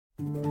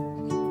But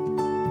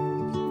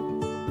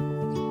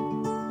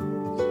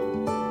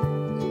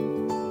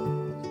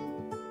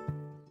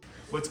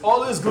it's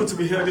always good to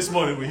be here this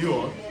morning with you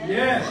all.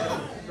 Yeah.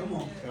 Come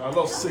on. And I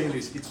love saying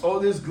this. It's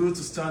always good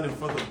to stand in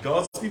front of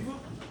God's people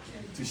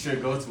to share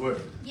God's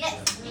word.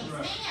 Yes.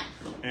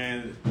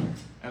 And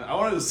I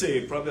wanted to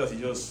say, probably I should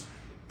just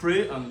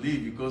pray and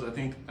leave because I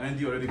think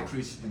Andy already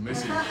preached the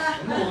message.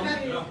 Come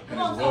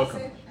on.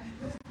 Welcome.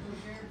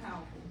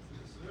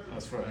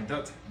 That's right. And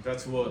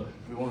that's what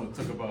we want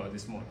to talk about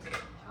this morning.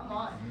 Come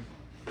on.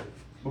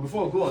 But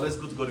before we go on, let's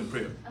go to God in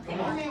prayer. Okay. Come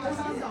on,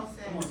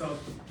 Tosin.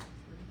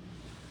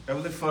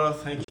 Heavenly Father,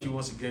 thank you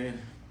once again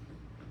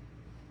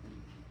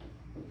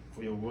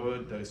for your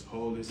word that is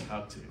always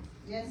active.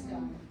 Yes,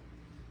 God.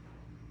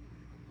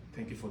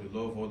 Thank you for the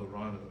love all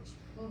around us.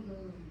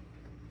 Mm-hmm.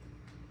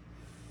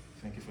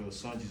 Thank you for your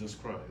Son, Jesus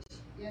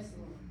Christ. Yes,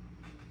 Lord.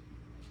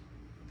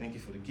 Thank you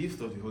for the gift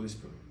of the Holy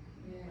Spirit.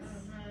 Yes.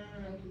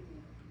 Thank you.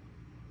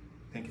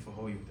 Thank you for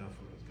all you've done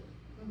for us, God.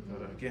 Mm-hmm.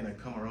 God, again, I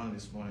come around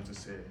this morning to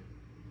say,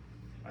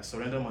 I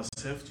surrender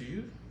myself to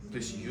you.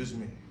 Please use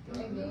me.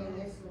 God. Amen.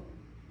 Yes, Lord.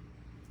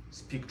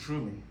 Speak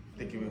through me.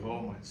 Take away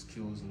all my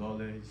skills,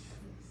 knowledge,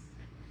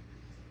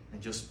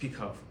 and just speak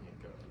out for me,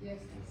 God. Yes.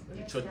 Let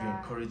the church be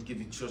encouraged. Give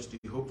the church the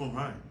open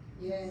mind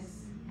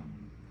Yes.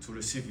 to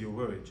receive your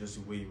word just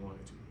the way you want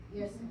it to.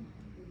 Yes.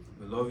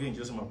 We love you in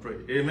Jesus' name I pray.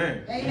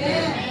 Amen.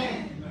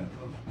 Amen.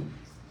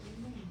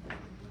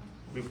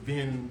 We've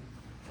been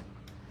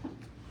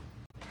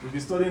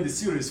studying the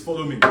series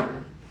Follow Me.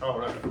 All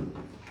right.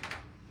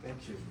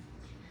 Thank you.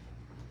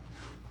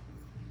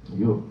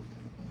 Yo.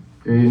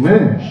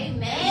 Amen. Amen.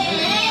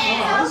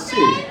 Let's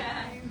see.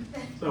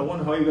 So I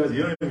wonder how you guys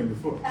hearing me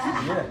before. We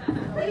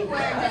were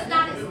just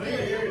not as good.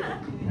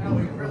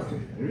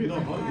 If you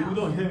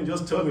don't hear me,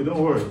 just tell me. Don't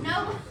worry.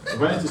 No.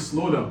 If I need to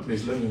slow down,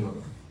 please let me know.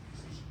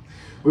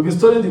 We've been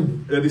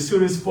studying the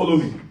series Follow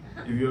Me.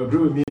 If you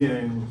agree with me,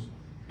 and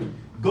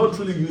God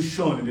truly used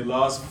Sean in the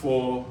last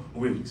 4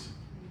 weeks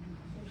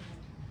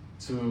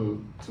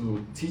to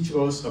teach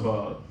us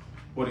about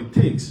what it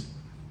takes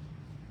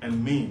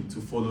and mean to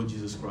follow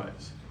Jesus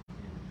Christ.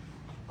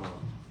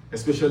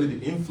 Especially the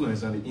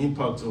influence and the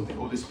impact of the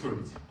Holy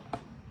Spirit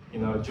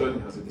in our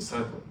journey as a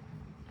disciple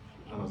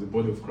and as a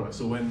body of Christ.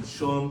 So when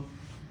Sean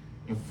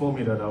informed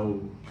me that I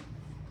will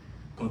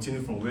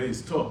continue from where he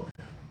stopped,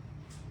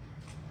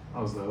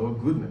 I was like, oh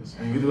goodness.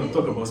 And we're going to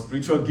talk about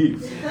spiritual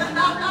gifts. You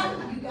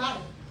got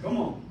it. Come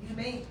on. You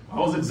made. I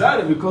was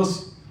excited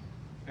because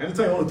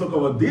anytime you want to talk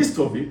about this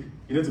topic,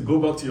 you need to go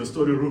back to your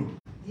study room.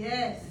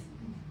 Yes.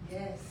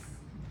 Yes.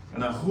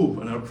 And I hope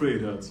and I pray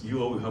that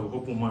you all will have an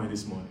open mind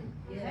this morning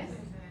Yes.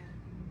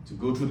 to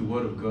go through the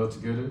Word of God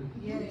together.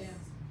 Yes.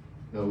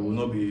 That we will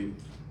not be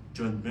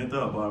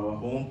judgmental about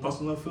our own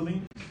personal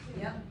feeling,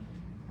 Yep.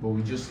 but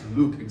we just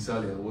look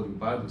exactly at what the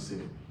Bible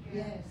says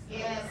Yes.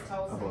 Yes.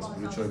 about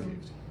spiritual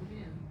gifts.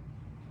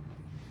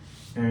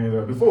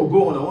 And before we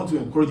go on, I want to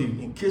encourage you,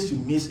 in case you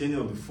miss any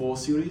of the 4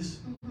 series,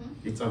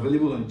 it's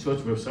available on the church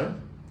website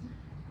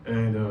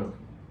and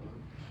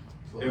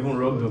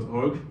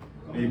heavenrock.org.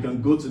 And you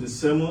can go to the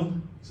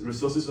sermon,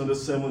 resources under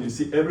sermon, you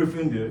see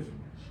everything there.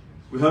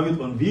 We have it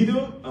on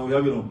video and we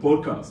have it on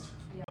podcast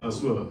as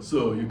well.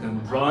 So you can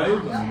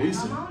drive and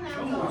listen.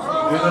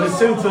 And at the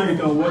same time, you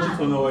can watch it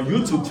on our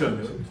YouTube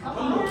channel,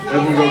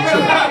 Heaven Rock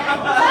Church.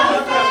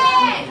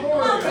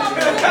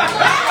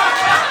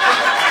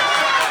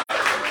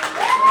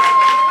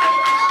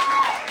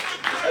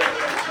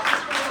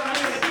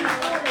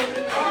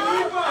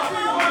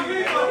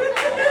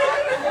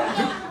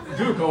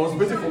 Duke, I was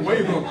waiting for where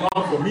you're going to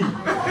clap for me.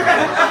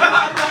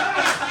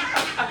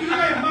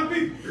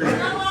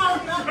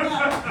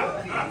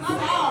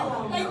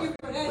 Thank you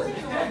for that.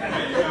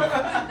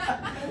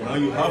 Now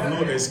you have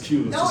no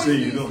excuse to say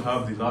you don't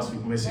have the last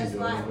week message. That's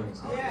right.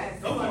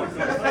 Yes. Come on.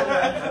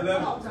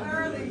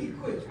 Early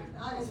equipped.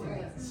 That is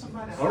great.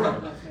 All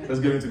right, let's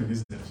get into the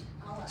business.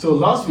 So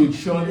last week,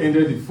 Sean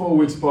ended the 4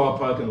 weeks power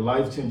pack and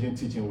life-changing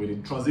teaching with a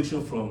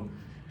transition from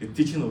the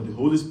teaching of the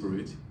Holy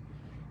Spirit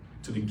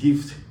to the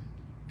gift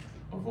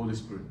of Holy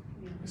Spirit,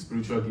 the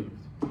spiritual gift.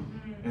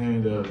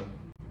 And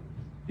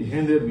he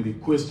ended with a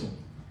question.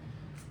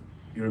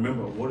 You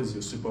remember, what is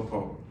your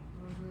superpower?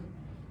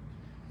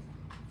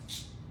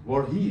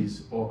 What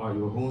is or are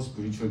your own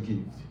spiritual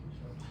gift?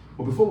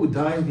 But before we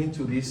dive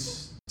into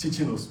this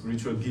teaching of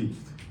spiritual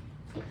gift,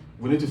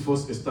 we need to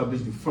first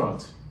establish the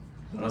fact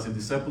that as a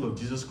disciple of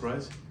Jesus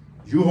Christ,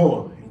 you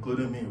all,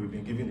 including me, we've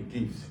been given a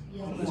gift.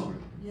 Yes. Holy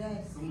Spirit.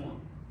 Yes. Come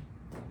on.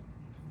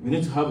 We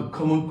need to have a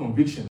common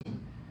conviction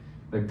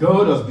that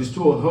God has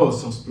bestowed on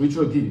us some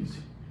spiritual gifts,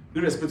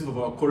 irrespective of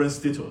our current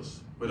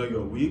status, whether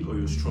you're weak or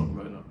you're strong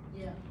right now.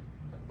 Yeah.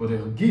 But a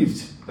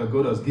gift that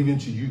God has given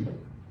to you.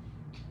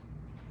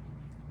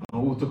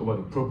 And we'll talk about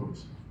the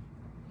purpose.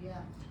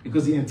 Yeah.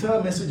 Because the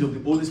entire message of the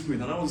Holy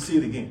Spirit, and I will say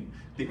it again,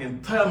 the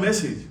entire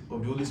message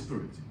of the Holy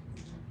Spirit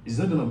is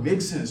not going to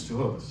make sense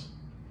to us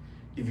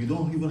if you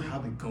don't even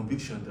have the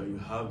conviction that you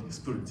have the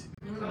Spirit.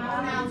 Come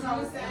on now,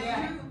 Tosin.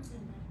 Yeah.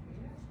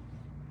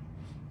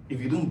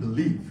 If you don't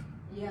believe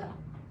Yeah.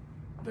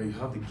 that you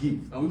have the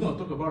gift, and we're going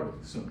to talk about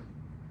it soon,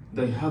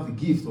 that you have the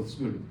gift of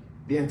Spirit.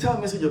 The entire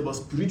message about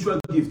spiritual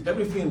gift,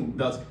 everything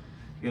that,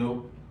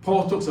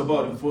 Paul talks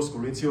about in 1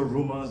 Corinthians,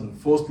 Romans,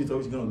 and 1 Peter,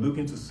 which we're going to look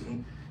into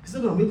soon, it's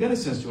not going to make any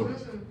sense to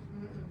us.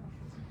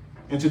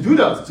 And to do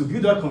that, to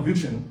build that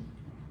conviction,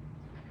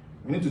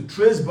 we need to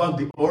trace back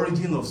the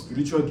origin of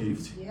spiritual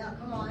gift. Yeah,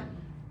 come on.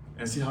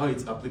 And see how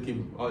it's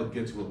applicable, how it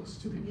gets to us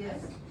today.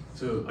 Yes.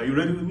 So, are you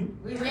ready with me?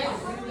 We ready.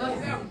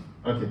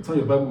 Okay, turn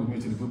your Bible with me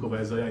to the book of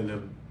Isaiah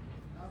 11.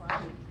 All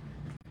right.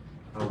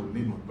 I will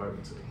read my Bible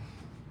today.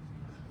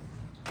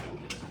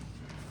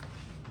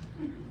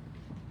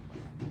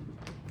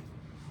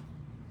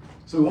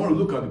 So we want to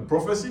look at the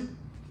prophecy,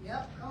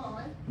 Yep, come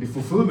on. the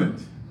fulfillment,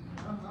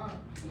 Uh-huh.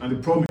 and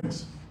the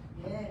promise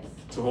Yes.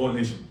 to all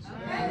nations.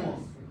 Yes.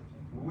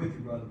 We're with you,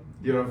 brother.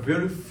 There are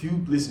very few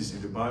places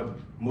in the Bible,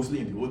 mostly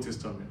in the Old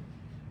Testament,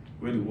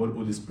 where the word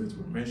Holy Spirit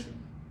were mentioned.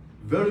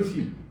 Very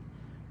few.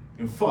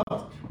 In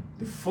fact,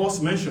 the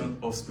first mention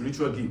of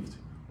spiritual gift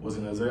was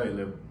in Isaiah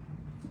 11.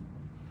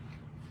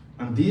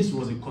 And this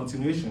was a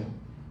continuation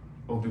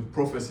of the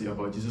prophecy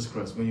about Jesus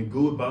Christ. When you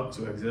go back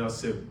to Isaiah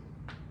 7,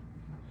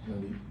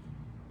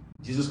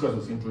 Jesus Christ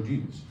was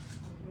introduced.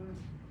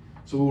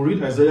 So we'll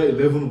read Isaiah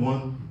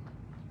 11:1.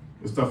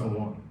 We'll start from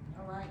 1.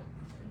 All right.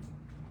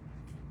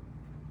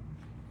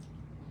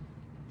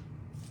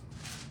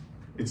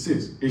 It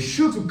says, a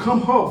shoot will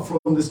come up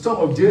from the stump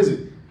of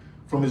Jesse,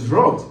 from his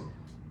rod,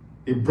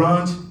 a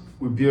branch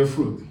will bear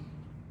fruit.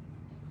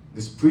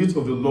 The Spirit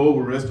of the Lord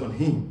will rest on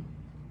him,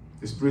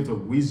 the Spirit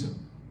of wisdom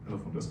and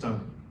of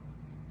understanding,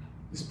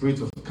 the Spirit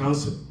of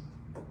counsel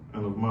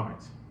and of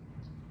might,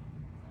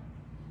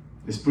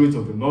 the Spirit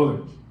of the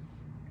knowledge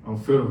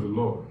and fear of the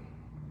Lord.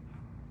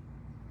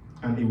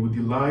 And he will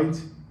delight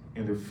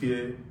in the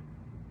fear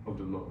of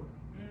the Lord.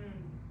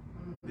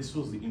 This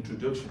was the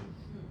introduction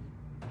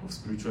of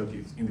spiritual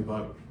gifts in the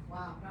Bible.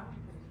 Wow.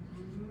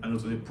 And it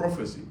was a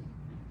prophecy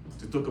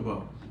to talk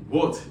about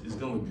what is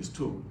going to be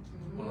bestowed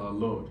on our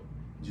Lord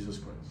Jesus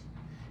Christ.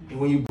 And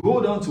when you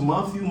go down to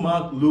Matthew,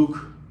 Mark, Luke,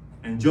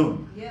 and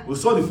John, we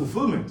saw the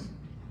fulfillment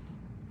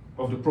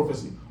of the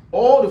prophecy.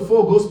 All the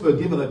four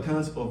Gospels give an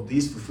account of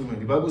this fulfillment.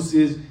 The Bible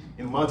says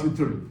in Matthew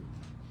 3,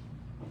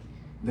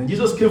 then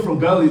Jesus came from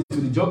Galilee to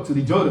the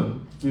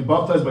Jordan to be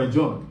baptized by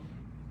John.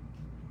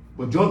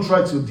 But John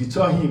tried to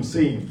deter him,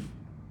 saying,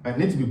 I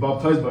need to be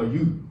baptized by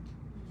you.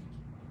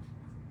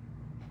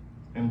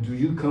 And do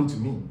you come to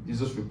me?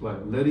 Jesus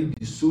replied, let it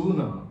be so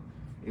now.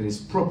 It is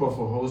proper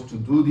for us to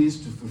do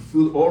this to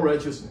fulfill all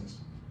righteousness.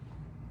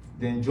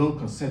 Then John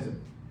consented.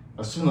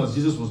 As soon as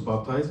Jesus was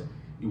baptized,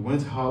 he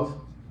went out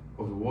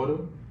of the water.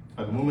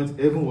 At the moment,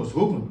 heaven was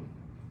opened.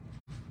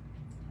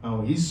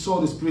 And he saw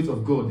the Spirit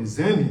of God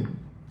descending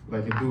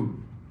like a dove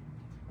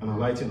and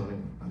alighting on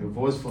him. And a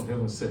voice from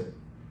heaven said,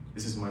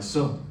 this is my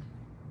Son,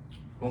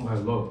 whom I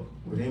love.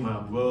 With him I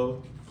am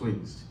well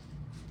pleased.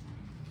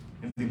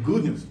 And the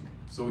good news,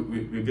 so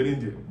we're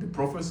getting the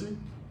prophecy,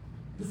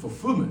 the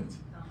fulfillment.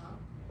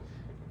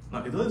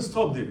 Now, it doesn't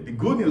stop there. The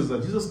good news is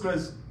that Jesus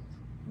Christ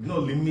did not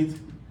limit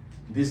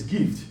this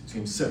gift to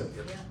himself.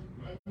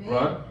 Amen.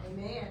 Right?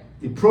 Amen.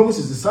 He promised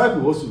his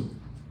disciples also.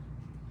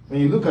 When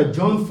you look at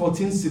John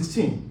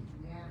 14:16,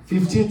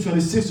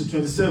 15:26 to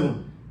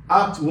 27,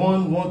 Acts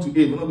 1:1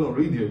 to 8, we're not going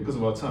to read here because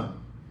of our time.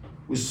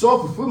 We saw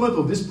fulfillment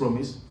of this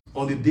promise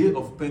on the day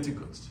of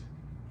Pentecost.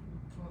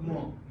 Come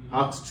on.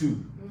 Acts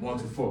 2:1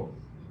 to 4.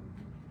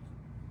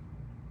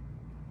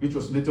 Which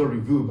was later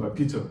revealed by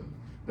Peter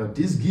that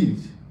these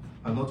gifts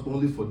are not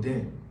only for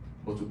them,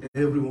 but to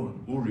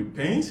everyone who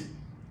repent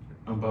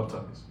and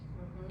baptize.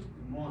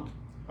 Come on.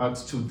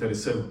 Acts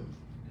 2:37.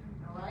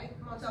 All right.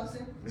 Come on,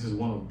 Tosin. This is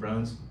one of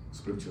Brand's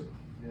scripture.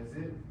 That's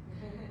it.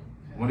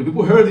 When the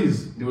people heard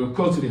this, they were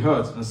called to the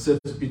heart and said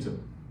to Peter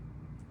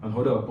and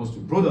other apostles,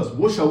 brothers,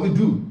 what shall we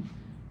do?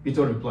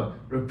 Peter replied,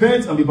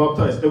 repent and be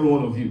baptized, every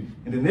one of you,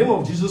 in the name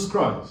of Jesus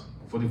Christ,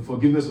 for the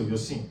forgiveness of your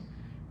sin,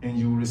 and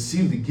you will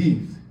receive the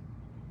gift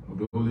of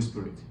the Holy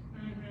Spirit.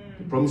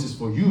 The promise is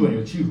for you and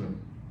your children,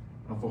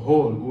 and for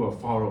all who are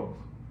far off,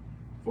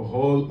 for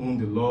all whom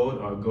the Lord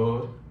our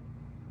God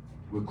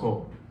will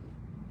call.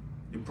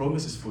 The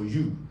promise is for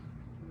you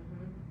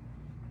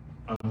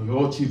and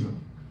your children,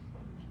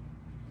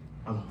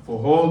 and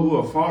for all who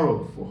are far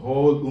off, for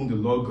all whom the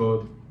Lord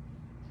God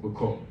will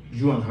call,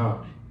 you and her.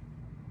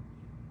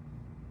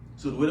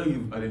 So whether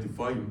you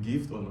identify your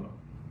gift or not,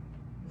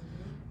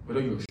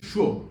 whether you're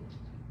sure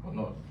or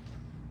not,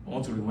 I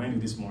want to remind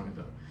you this morning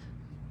that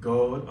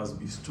God has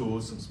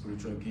bestowed some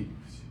spiritual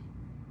gifts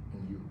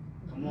in you.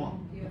 Come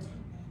on.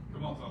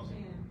 Come on,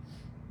 Tosin.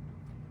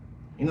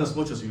 In as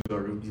much as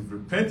you've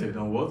repented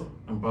and what?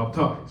 And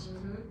baptized.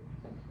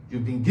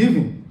 You've been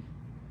given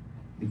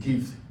the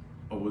gift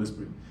of Holy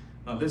Spirit.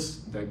 Now let's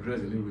digress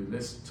a little bit.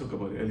 Let's talk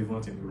about the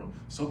elephant in the room.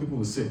 Some people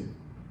will say,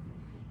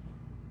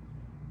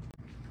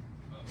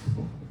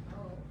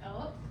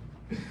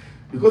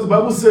 because the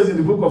Bible says in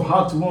the book of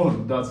Acts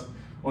 1 that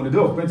on the day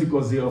of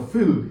Pentecost they are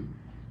filled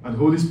and the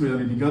Holy Spirit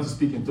and they began to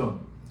speak in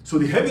tongues. So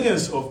the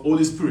heaviness of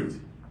Holy Spirit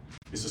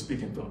is to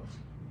speak in tongues.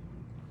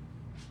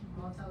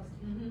 on,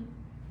 Tosin.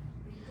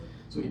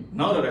 So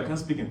now that I can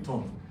speak in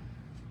tongues,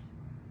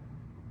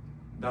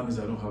 that means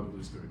I don't have the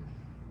Holy Spirit.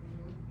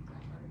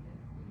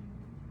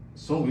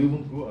 Some will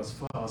even go as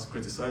far as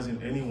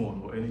criticizing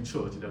anyone or any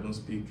church that don't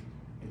speak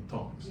in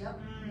tongues. Yep.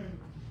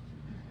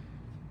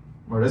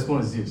 My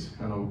response is this,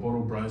 and I will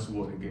borrow Brian's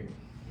word again.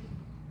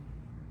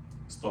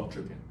 Stop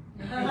tripping.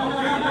 Come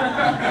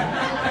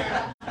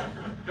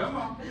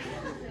on.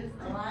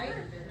 All right?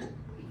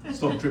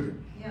 Stop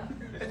tripping. Yeah.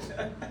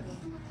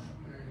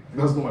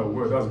 That's not my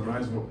word, that's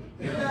Brian's word.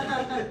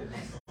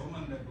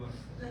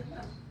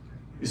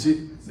 You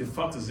see, the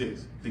fact is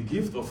this, the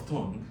gift of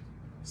tongue,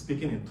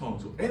 speaking in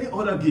tongues, or any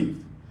other gift,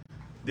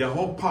 they are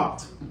all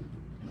part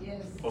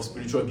Yes. of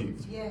spiritual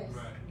gifts. Yes.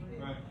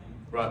 Right.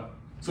 Right?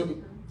 So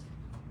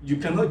you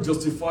cannot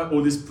justify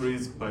Holy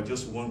Spirit by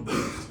just one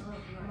gift.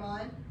 Come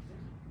on.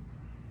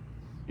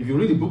 If you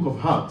read the book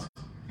of Acts,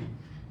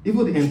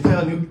 even the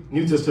entire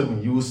New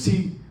Testament, you will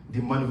see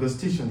the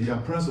manifestation, the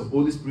appearance of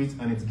Holy Spirit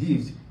and its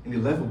gifts in the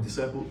life of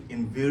disciples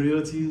in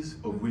varieties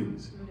of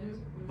ways.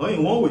 Not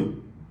in one way.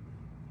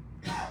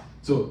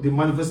 So the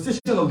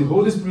manifestation of the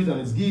Holy Spirit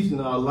and its gifts in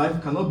our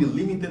life cannot be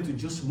limited to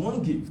just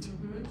one gift.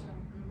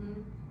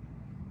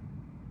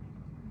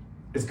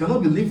 It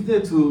cannot be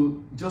limited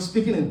to just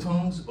speaking in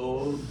tongues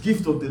or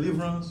gift of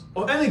deliverance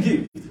or any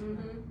gift.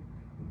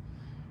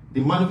 The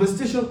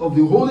manifestation of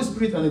the Holy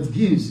Spirit and its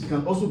gifts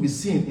can also be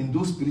seen in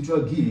those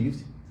spiritual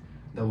gifts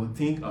that we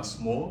think are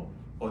small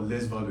or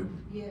less valuable.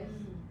 Yes.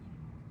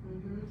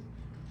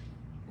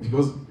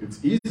 Because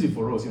it's easy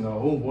for us in our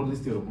own worldly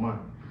state of mind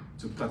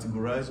to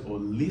categorize or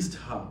list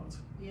out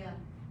Yeah.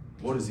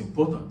 what is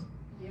important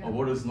Yeah. or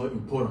what is not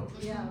important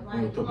Yeah. Right.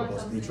 when we talk Come on, about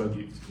Tosin. spiritual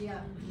gifts.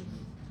 Yeah.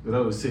 But I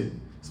would say,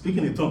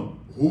 speaking in tongue,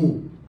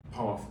 oh,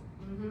 powerful.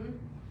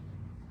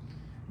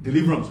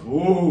 Deliverance,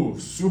 oh,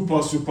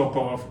 super, super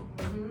powerful.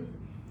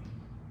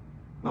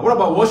 Now, what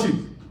about worship?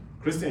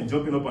 Christian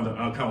jumping up on the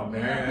account,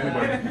 man.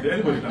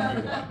 Anybody can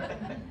do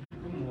that.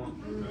 Come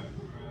on.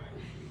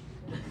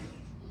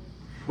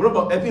 What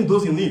about helping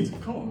those in need?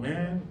 Come on,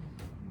 man.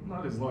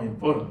 That is not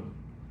important.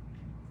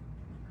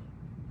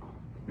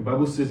 The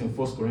Bible says in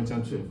 1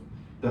 Corinthians 12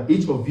 that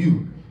each of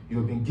you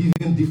have been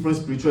given different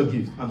spiritual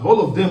gifts, and all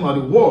of them are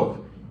the work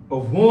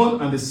of one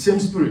and the same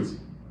Spirit,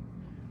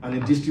 and He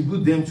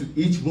distributes them to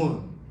each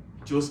one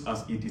just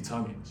as He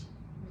determines.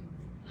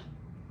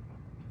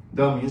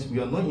 That means we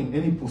are not in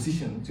any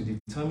position to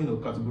determine or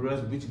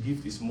categorize which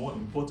gift is more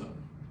important,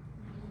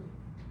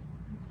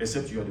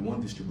 except you are the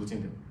one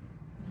distributing them.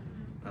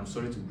 I'm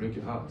sorry to break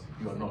your heart,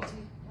 you are not.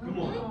 Come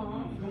on,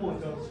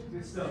 Tosin.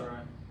 Good stuff,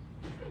 right?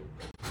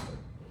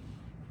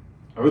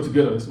 Are we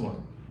together this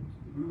morning?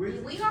 We with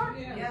you? We are?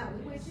 Yeah.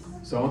 We with you.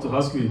 So I want to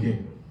ask you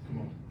again. Come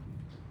on.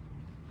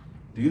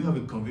 Do you have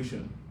a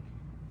conviction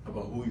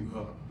about who you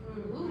are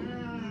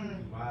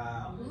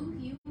Wow. Who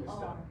you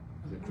are.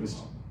 as a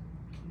Christian?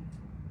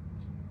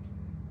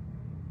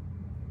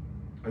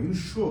 Are you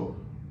sure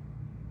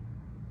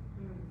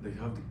that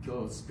you have the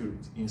God Spirit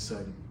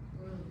inside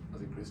you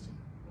as a Christian?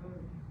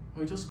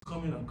 Or you just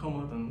come in and come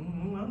out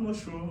and I'm not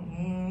sure.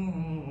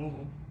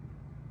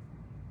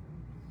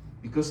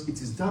 Because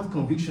it is that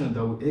conviction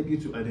that will help you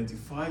to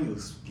identify your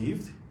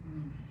gift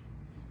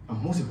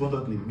and most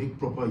importantly, make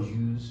proper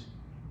use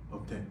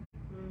of them.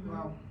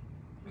 Wow.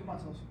 Come on,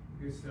 Tosin.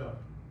 Good stuff.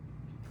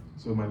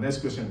 So my next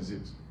question is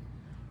this.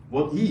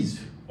 What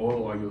is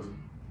or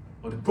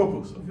the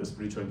purpose of your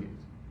spiritual gift?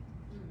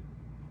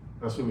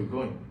 That's where we're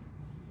going.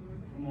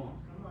 Come on.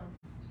 Come on.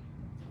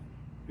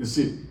 You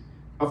see,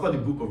 after the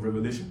book of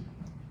Revelation,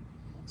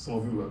 some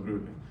of you will agree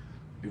with me,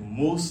 the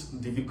most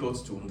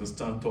difficult to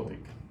understand topic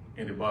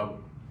in the Bible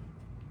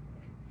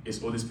is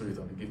Holy Spirit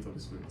and the gift of the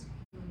Spirit.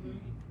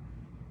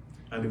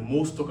 And the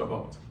most talked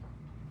about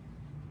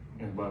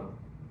in the Bible.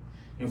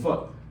 In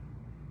fact,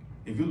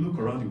 if you look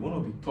around you, one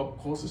of the top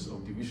causes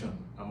of division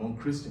among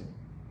Christians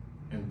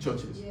and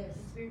churches, Yes.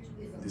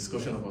 Spiritualism.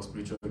 discussion about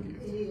spiritual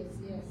gifts. It is.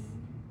 Yes.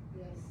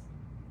 Yes.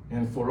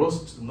 And for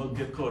us to not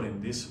get caught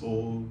in this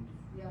whole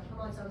Yeah. Come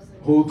on,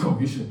 Tosin. whole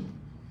confusion,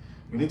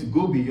 we need to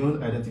go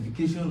beyond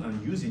identification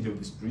and usage of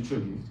the spiritual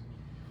gift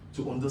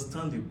to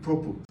understand the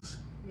purpose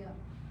Yeah.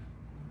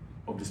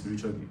 of the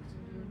spiritual gift.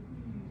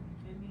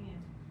 Amen.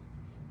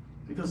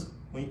 Because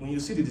when you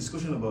see the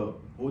discussion about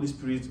Holy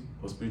Spirit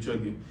or spiritual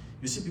gift,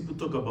 you see people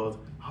talk about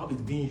how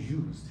it's being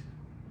used.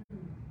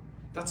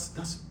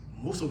 That's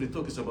most of the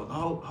talk is about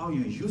how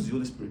you use the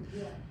Holy Spirit.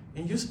 Yeah.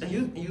 And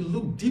you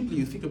look deeply,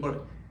 you think about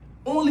it.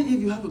 Only if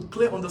you have a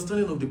clear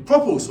understanding of the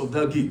purpose of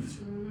that gift,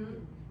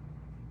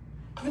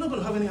 you're not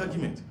going to have any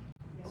argument.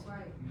 That's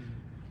right.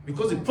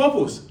 Because the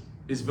purpose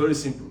is very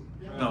simple.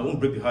 Now, I won't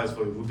break the heights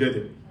for you. We'll get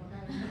it.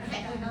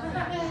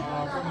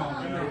 Oh, come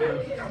on,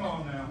 man. Come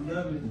on now.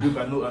 Love it. Duke,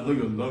 I know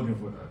you're longing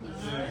for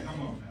that. Yeah,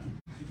 come on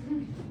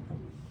now.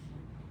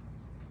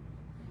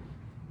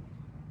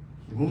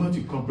 The moment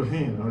you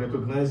comprehend and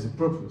recognize the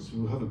purpose,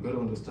 you will have a better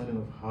understanding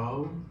of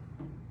how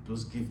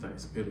those gifts are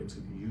expected to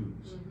be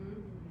used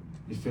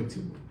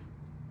effectively.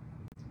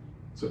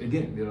 So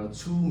again, there are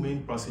two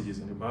main passages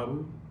in the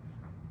Bible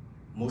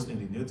mostly in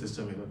the New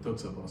Testament, that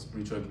talks about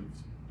spiritual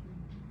gifts.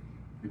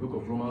 The book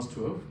of Romans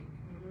 12,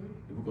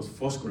 the book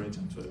of 1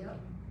 Corinthians 12. Yep.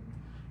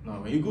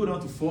 Now, when you go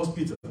down to 1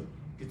 Peter,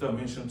 Peter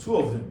mentioned two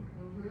of them.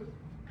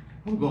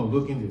 We're going to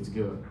look into it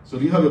together. So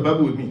do you have your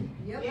Bible with me?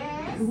 Yep.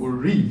 Yes. We will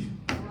read.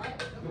 All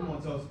right. Come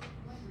on, Tosin.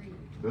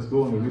 Let's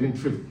go on a reading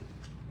trip.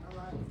 All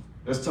right.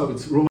 Let's start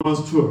with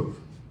Romans 12.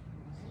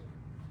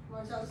 Come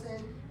on,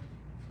 Tosin.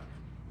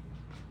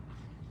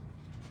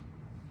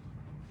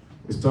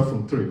 We start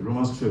from 3.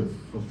 Romans 12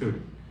 from 3.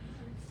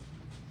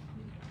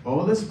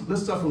 Or let's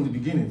start from the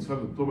beginning to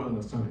have a proper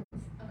understanding.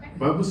 Okay. The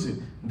Bible says,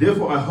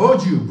 therefore I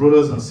urge you,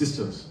 brothers and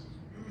sisters,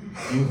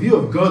 in view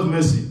of God's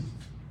mercy,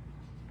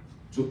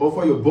 to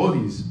offer your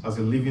bodies as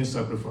a living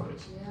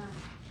sacrifice, Yeah.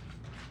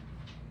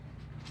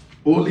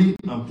 holy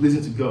and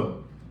pleasing to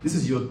God. This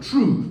is your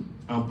true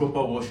and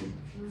proper worship.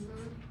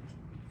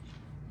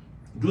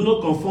 Do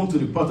not conform to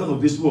the pattern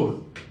of this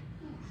world,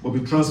 but be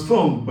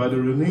transformed by the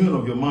renewing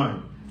of your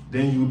mind.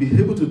 Then you will be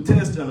able to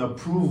test and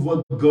approve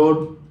what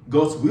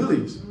God's will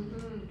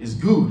is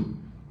good,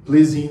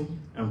 pleasing,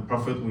 and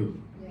perfect will.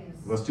 Yes.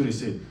 Verse 2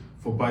 says,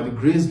 for by the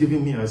grace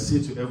given me, I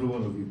say to every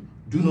one of you,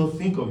 do not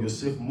think of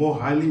yourself more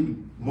highly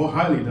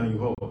than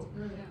you ought,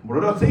 but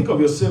rather think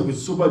of yourself with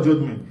sober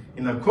judgment,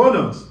 in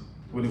accordance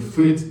with the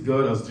faith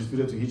God has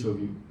distributed to each of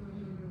you.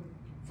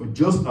 For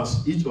just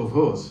as each of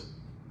us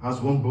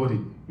has one body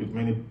with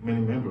many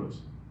members,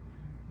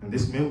 and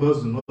these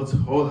members do not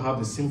all have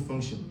the same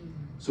function,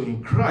 so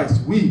in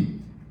Christ we,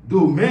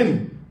 though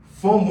many,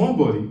 form one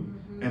body,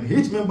 and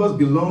each member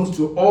belongs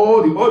to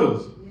all the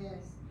others. Yes.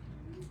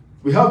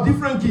 We have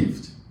different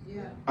gifts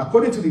Yeah.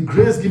 according to the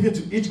grace given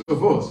to each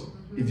of us.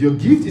 If your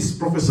gift is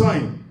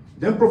prophesying,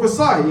 then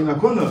prophesy in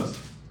accordance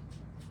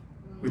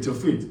with your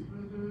faith.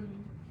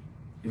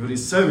 If it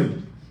is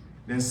serving,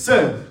 then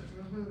serve.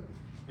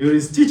 If it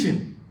is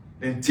teaching,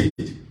 then teach.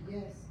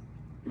 Yes.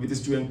 If it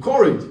is to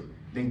encourage,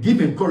 then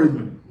give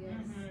encouragement. Yes.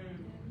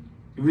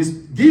 If it is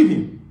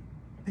giving,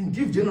 then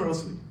give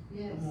generously.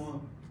 Yes. Come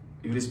on.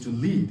 If it is to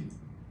lead,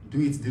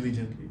 do it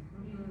diligently.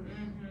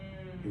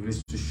 If it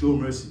is to show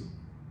mercy,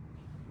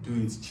 do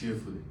it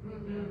cheerfully.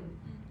 Amen.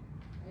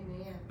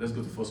 Let's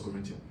go to 1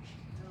 Corinthians.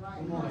 All right.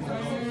 Come on,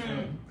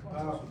 Tosin.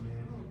 Powerful, man.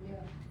 Yeah.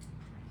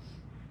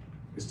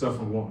 We start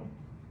from 1.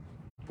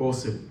 Paul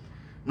said,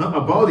 now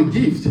about the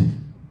gift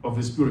of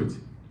the Spirit.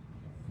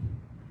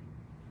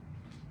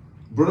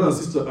 Brother and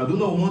sister, I do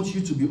not want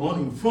you to be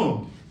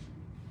uninformed.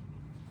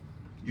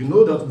 You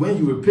know that when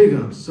you were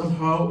pagans,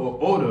 somehow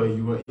or other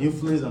you were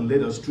influenced and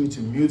led astray to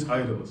mute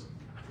idols.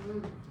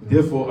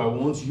 Therefore, I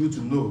want you to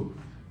know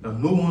that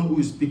no one who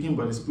is speaking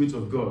by the Spirit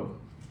of God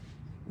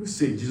will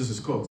say Jesus is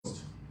Christ.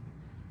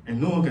 And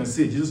no one can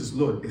say Jesus is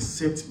Lord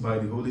except by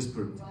the Holy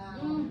Spirit.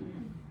 Wow.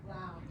 Wow.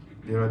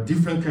 There are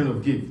different kinds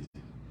of gifts,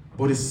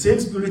 but the same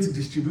Spirit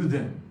distributes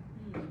them.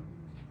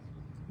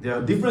 There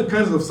are different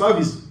kinds of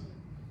service,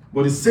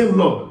 but the same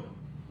Lord.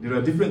 There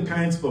are different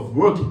kinds of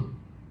working,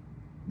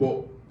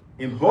 but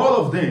in all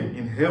of them,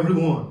 in every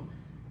one,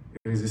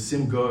 there is the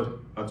same God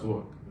at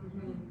work.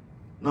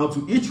 Now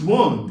to each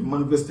one, the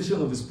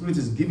manifestation of the Spirit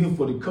is given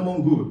for the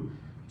common good.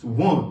 To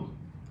one,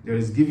 there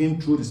is given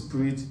through the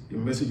Spirit a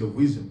message of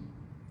wisdom.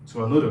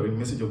 To another, a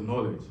message of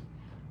knowledge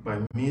by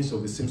means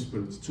of the same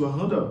Spirit. To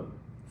another,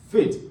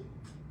 faith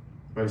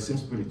by the same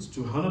Spirit.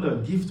 To another,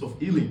 gift of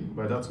healing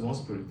by that one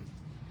Spirit.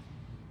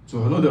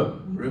 To another,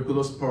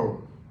 miraculous power.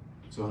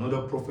 To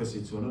another,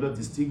 prophecy. To another,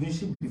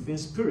 distinguishing between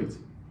spirit.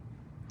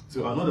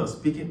 To another,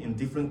 speaking in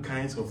different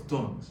kinds of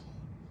tongues.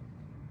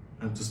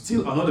 And to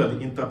still another, the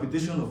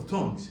interpretation of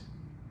tongues.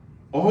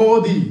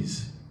 All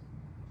these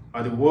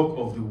are the work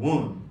of the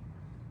one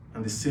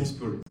and the same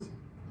Spirit.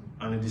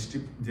 And he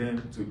distributes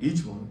them to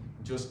each one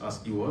just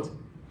as he what?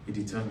 He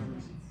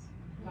determines.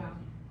 Wow.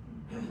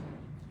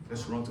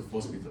 Let's run to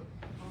 1 Peter.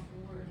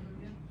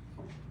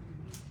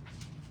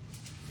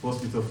 1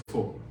 Peter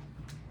 4.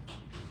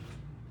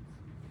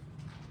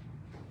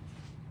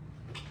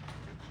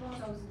 Come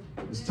on,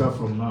 Tosin. We start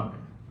from 9.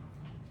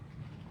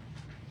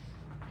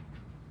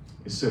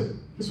 It said,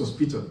 this was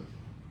Peter.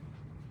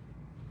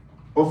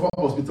 Offer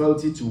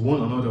hospitality to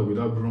one another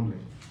without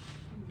grumbling.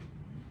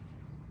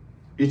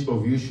 Each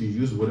of you should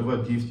use whatever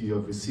gift you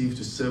have received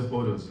to serve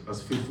others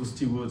as faithful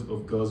stewards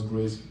of God's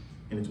grace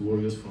in its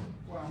glorious form.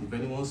 Wow. If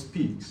anyone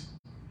speaks,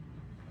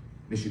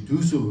 they should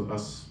do so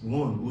as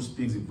one who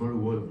speaks the very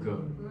word of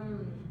God.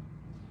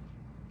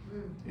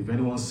 If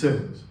anyone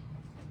serves,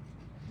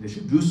 they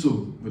should do so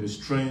with the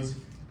strength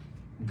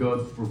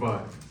God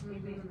provides.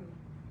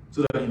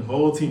 So that in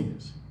all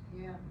things,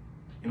 Yeah.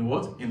 in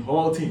what? In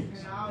all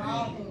things,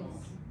 All things.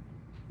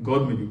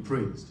 God may be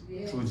praised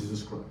Yes. through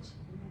Jesus Christ.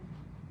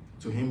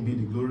 To him be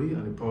the glory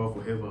and the power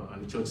forever.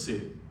 And the church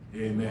said,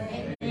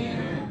 Amen.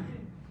 Amen.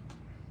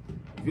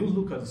 If you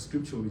look at the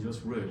scripture we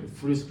just read, the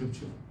free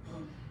scripture,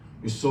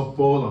 we saw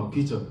Paul and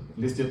Peter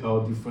listed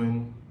out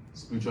different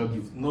spiritual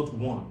gifts. Not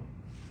one,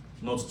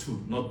 not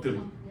two, not three,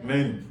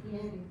 many.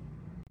 Many.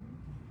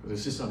 The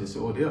sister, they say,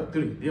 oh, there are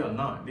 3, there are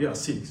 9, there are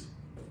 6.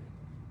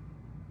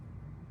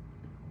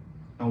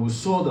 And we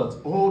saw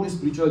that all these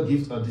spiritual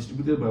gifts are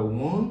distributed by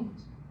one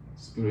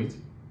Spirit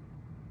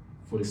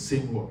for the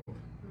same work.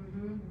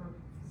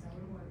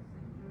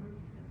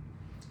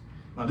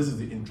 Now, this is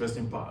the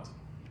interesting part.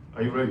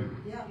 Are you ready?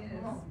 Yeah.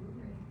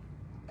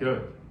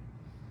 Good.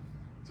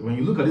 So when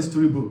you look at these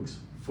three books,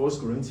 1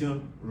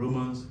 Corinthians,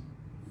 Romans,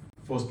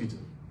 1 Peter,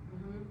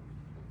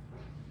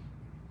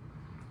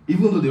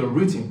 even though they are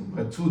written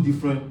by two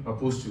different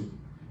apostles,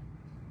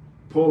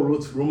 Paul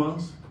wrote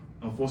Romans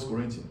and 1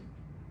 Corinthians,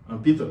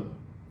 and Peter,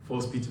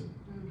 1 Peter,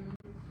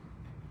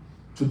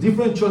 to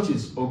different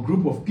churches or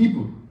group of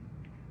people.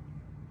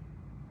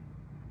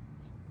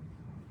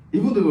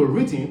 Even though they were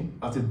written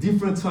at a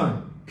different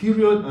time,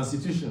 period, and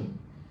situation,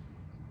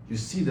 you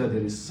see that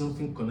there is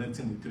something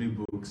connecting the three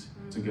books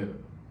together.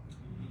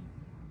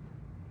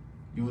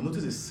 You will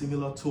notice a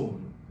similar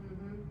tone,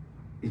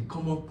 a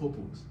common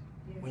purpose.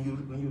 When you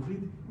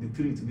read the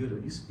three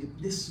together,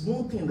 there's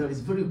one thing that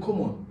is very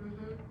common.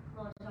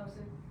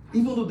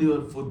 Even though they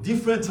are for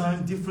different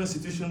times, different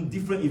situations,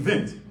 different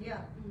events,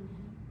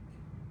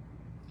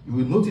 you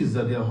will notice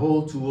that they are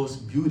all towards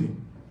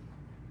building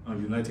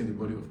and uniting the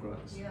body of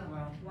Christ. Yeah.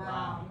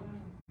 Wow.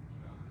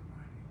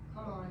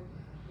 Come on.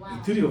 Wow.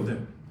 The three of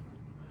them.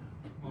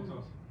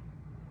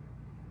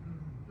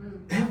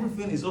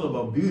 Everything is all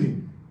about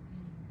building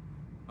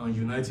and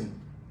uniting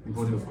the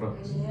body of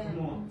Christ. Yeah.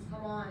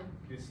 Come on.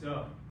 Good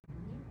stuff.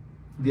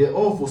 They are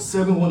all for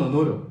serving one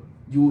another.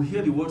 You will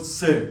hear the word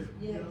serve,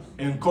 Yes.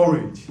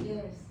 encourage,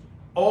 Yes.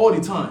 all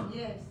the time.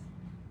 Yes.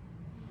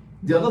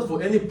 They are not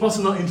for any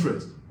personal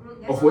interest or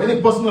Yes. for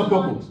any personal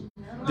purpose.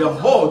 They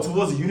are all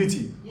towards the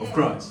unity of Yes.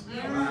 Christ.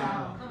 Yes.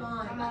 Wow. Come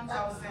on. Come on,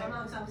 Tosin. Come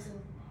on, Tosin.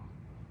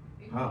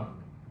 Ah,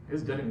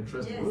 it's getting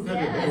interesting. Yes. Look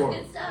at it. Paul.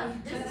 Good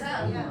stuff. Good stuff.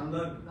 I Yeah. love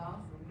it.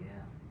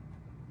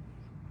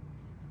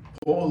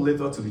 Paul's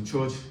letter to the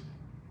church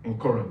in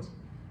Corinth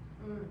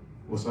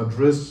was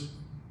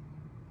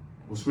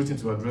written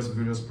to address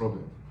various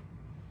problems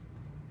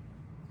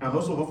and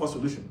also offer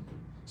solution.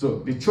 So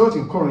the church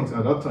in Corinth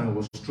at that time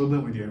was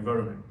struggling with the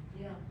environment.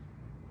 Yeah.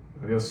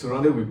 They are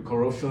surrounded with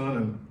corruption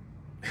and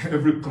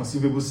every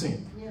conceivable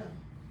sin. Yeah.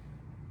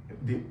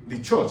 The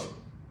church,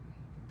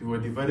 they were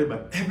divided by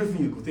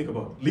everything you could think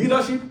about.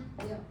 Leadership,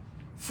 Yeah.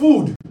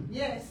 food,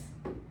 Yes.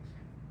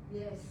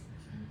 Yes.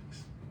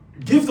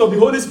 gift of the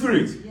Holy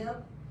Spirit,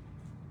 Yep.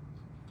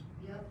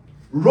 Yep.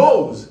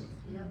 roles,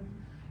 Yep.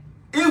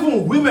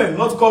 even women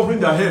not covering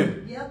their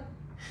head. Yep.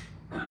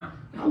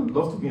 I would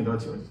love to be in that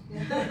church.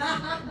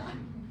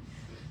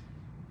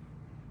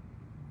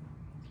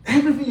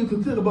 Everything you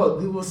could think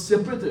about, they were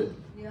separated,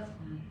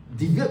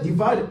 Yep.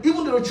 divided.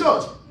 Even their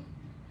church,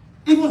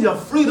 even their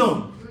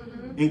freedom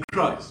in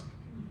Christ,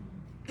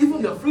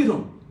 even their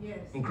freedom Yes.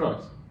 in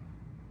Christ.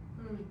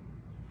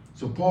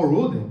 So Paul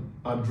wrote them,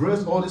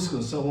 addressed all these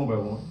concerns one by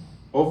one,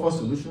 offer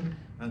solution,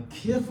 and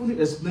carefully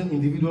explain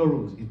individual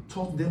roles. He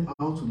taught them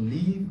how to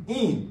live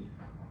in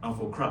and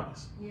for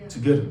Christ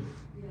together,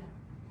 Yeah.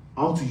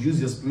 how to use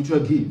their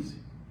spiritual gift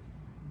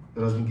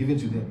that has been given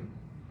to them.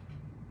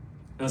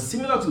 And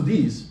similar to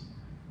this,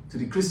 to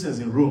the Christians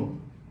in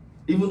Rome,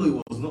 even though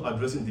he was not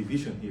addressing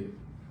division here,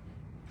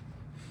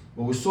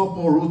 but we saw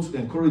Paul wrote to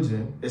encourage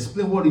them,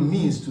 explain what it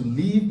means to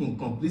live in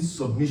complete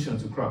submission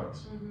to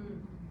Christ,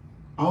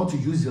 how to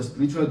use their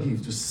spiritual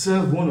gift to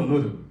serve one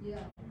another, Yeah.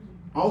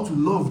 how to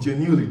love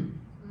genuinely,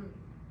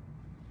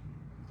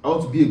 how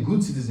to be a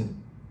good citizen.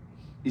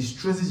 It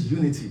stresses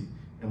unity,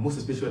 and most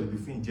especially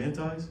between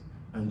Gentiles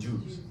and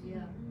Jews.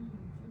 Yeah.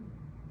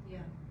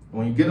 Yeah.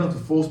 When you get on to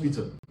 1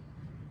 Peter,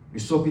 we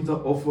saw Peter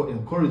offer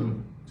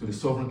encouragement to the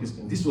sovereign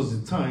Christian. This was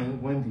the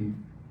time when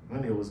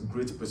there was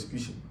great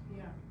persecution.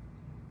 Yeah.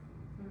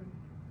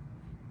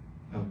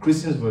 And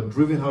Christians were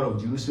driven out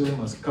of Jerusalem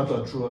and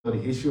scattered throughout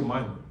the Asia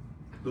Minor.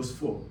 Those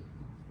four.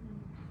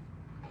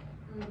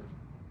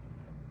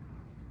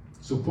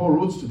 So Paul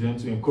wrote to them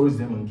to encourage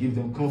them and give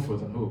them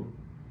comfort and hope.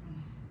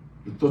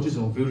 He touches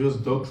on various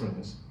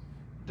doctrines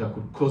that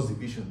could cause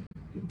division.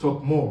 He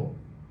talked more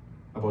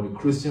about the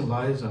Christian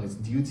lives and its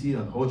duty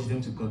and urged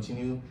them to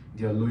continue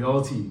their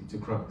loyalty to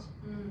Christ.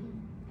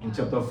 In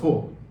chapter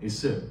 4, he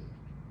said,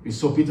 we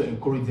saw Peter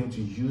encourage them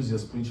to use their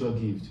spiritual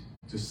gift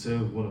to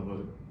serve one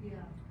another. Yeah.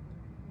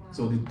 Wow.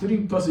 So the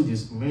three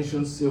passages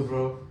mention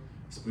several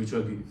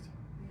spiritual gifts.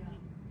 Yeah.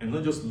 And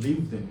not just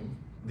leave them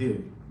there,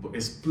 but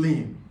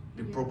explain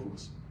the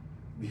purpose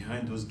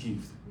behind those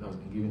gifts that has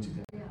been given to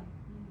them. Yeah.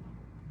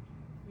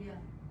 Yeah.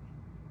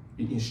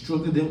 It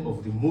instructed them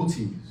of the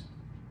motives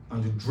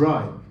and the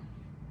drive,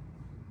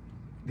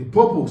 the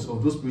purpose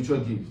of those spiritual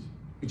gifts,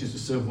 which is to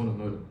serve one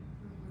another,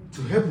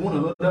 to help one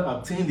another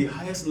attain the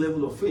highest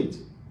level of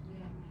faith.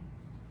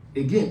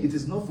 Yeah. Again, it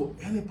is not for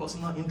any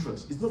personal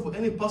interest, it's not for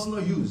any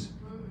personal use,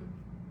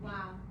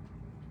 Wow.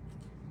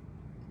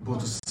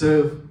 but to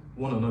serve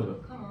one another.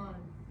 Come on.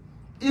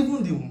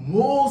 Even the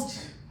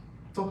most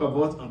talk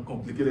about and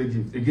complicated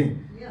gift,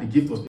 again, the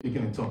gift of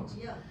speaking in tongues.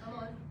 Yeah. Come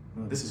on.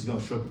 Now, this is going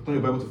to shock you. Turn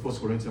your Bible to 1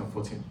 Corinthians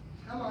 14.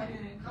 Come on.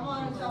 Come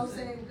on,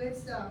 Tosin. Good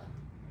stuff.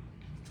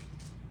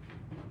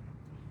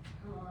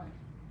 Come on.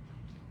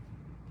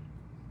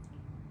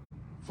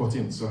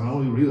 14. So I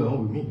want you to read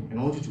along with me, and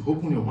I want you to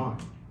open your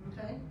mind.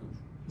 Okay.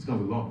 It's going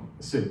to be long.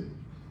 It says,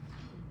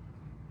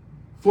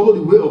 follow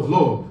the way of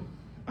love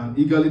and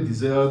eagerly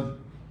desired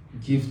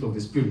gift of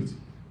the Spirit,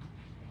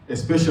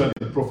 especially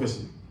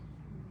prophecy.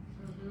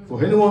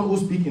 For anyone who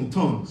speaks in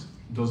tongues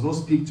does not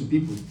speak to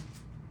people,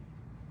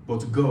 but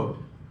to God.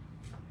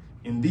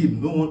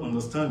 Indeed, no one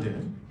understands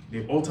them.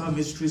 They utter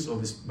mysteries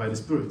by the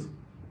Spirit.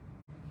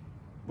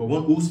 But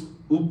one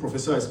who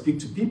prophesies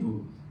speaks to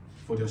people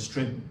for their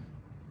strength,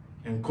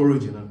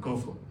 encouraging, and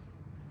comfort.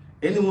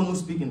 Anyone who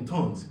speaks in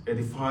tongues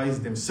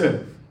edifies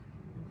themselves.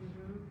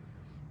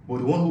 But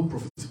the one who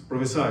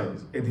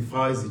prophesies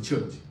edifies the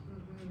church.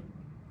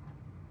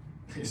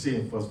 You see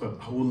in verse 5,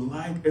 I would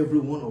like every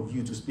one of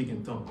you to speak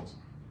in tongues,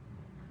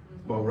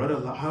 but I would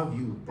rather have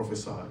you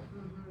prophesy.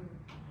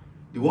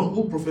 The one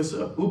who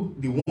prophesies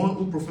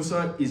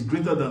is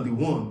greater than the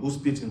one who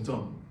speaks in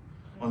tongues,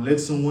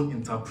 unless someone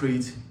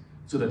interprets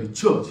so that the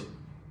church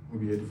will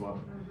be edified.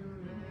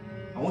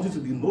 I want you to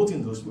be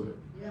noting those words.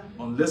 Yeah.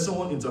 Unless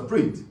someone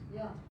interprets,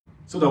 Yeah.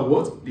 so that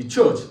what? The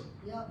church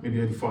Yeah. may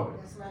be edified.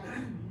 That's right.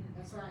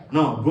 That's right.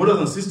 Now, brothers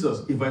and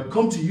sisters, if I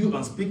come to you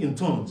and speak in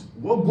tongues,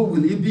 what good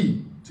will it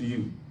be to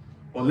you?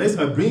 Unless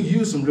I bring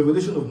you some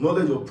revelation of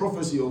knowledge or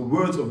prophecy or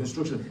words of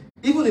instruction,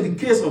 even in the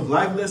case of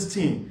lifeless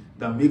things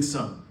that make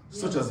sound,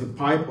 such as a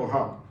pipe or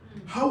harp.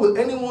 How will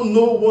anyone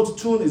know what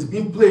tune is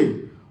being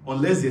played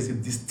unless there's a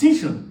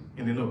distinction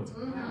in the note?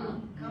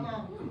 Come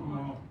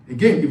on.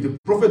 Again, if the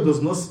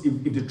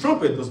if the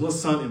trumpet does not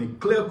sound in a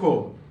clear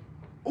call,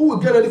 who will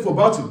get ready for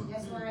battle?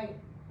 That's right.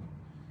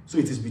 So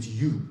it is with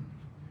you.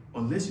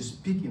 Unless you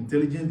speak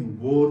intelligently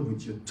word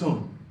with your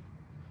tongue,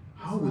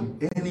 how will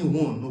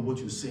anyone know what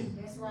you're saying?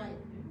 That's right.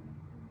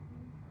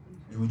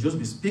 You will just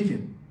be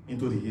speaking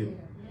into the air.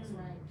 That's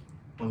right.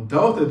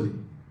 Undoubtedly,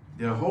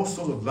 there are all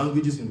sorts of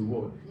languages in the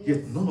world, Yes.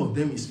 yet none of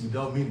them is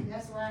without meaning.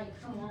 That's right.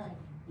 Come on.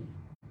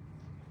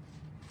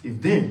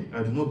 If then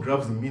I do not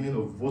grasp the meaning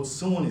of what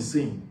someone is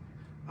saying,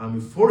 I'm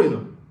a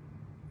foreigner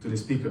to the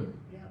speaker,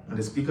 and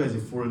the speaker is a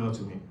foreigner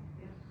to me.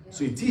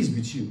 So it is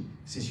with you.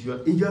 Since you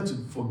are eager to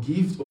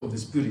forgive of the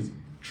Spirit,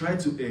 try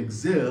to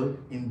excel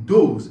in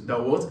those that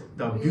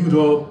build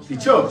up the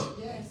church.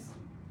 Yes.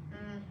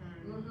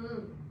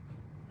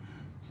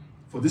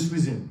 For this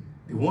reason,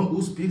 the one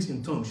who speaks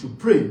in tongues should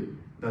pray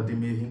that they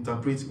may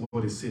interpret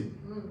what they say.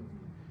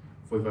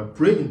 For if I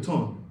pray in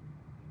tongues,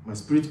 my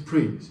spirit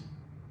prays,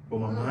 but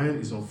my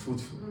mind is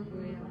unfruitful.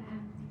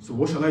 So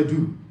what shall I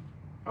do?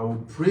 I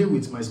will pray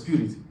with my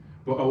spirit,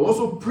 but I will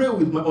also pray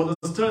with my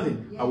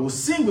understanding. Yes. I will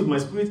sing with my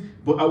spirit,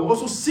 but I will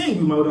also sing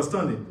with my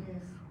understanding.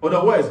 Yes.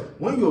 Otherwise,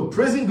 when you're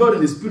praising God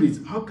in the spirit,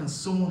 how can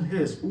someone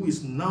else who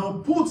is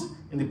now put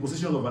in the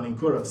position of an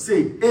inquirer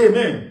say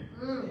amen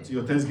to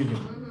your thanksgiving,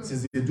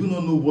 since they do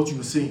not know what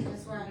you're saying?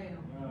 That's right.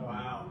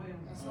 Wow.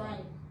 That's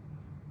right.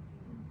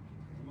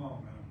 Come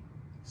on, man.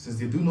 Since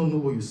they do not know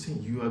what you're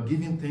saying, you are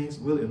giving thanks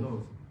well enough,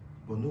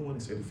 but no one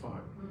is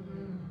edified.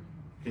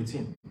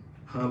 18.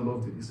 I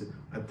loved it. He said,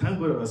 I thank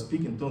God that I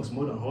speak in tongues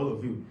more than all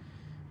of you.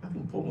 I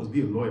think Paul must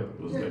be a lawyer.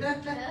 I was like,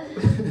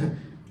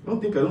 don't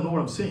think I don't know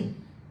what I'm saying.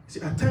 He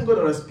said, I thank God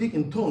that I speak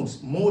in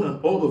tongues more than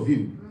all of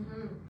you.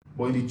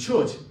 But in the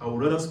church, I would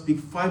rather speak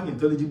 5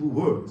 intelligible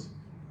words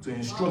to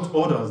instruct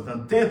others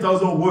than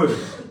 10,000 words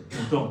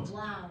in tongues.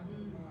 Wow.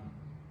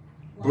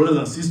 Brothers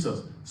and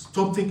sisters,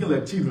 stop thinking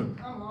like children.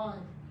 Come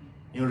on.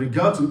 In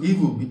regard to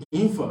evil, be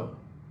infant,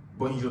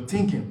 but in your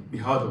thinking, be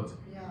hardened.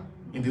 Yeah.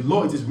 In the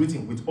law it is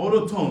written, with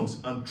other tongues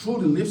and through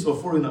the lips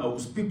of foreigner I will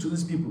speak to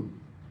these people.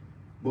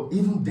 But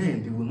even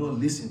then they will not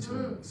listen to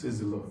me, says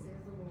the Lord.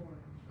 Says the Lord.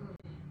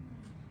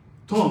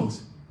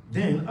 Tongues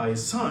then are a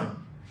sign,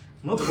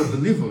 not for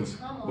believers,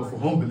 but for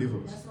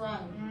unbelievers. That's right.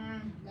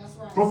 That's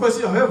right.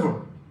 Prophecy,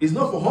 however, is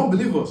not for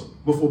unbelievers,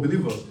 but for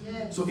believers.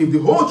 Yes. So if the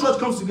whole church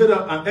comes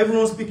together and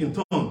everyone speaks in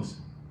tongues,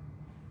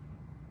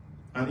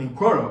 an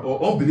inquirer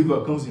or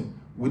unbeliever comes in,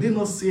 will they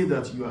not say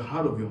that you are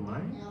out of your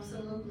mind?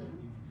 Absolutely.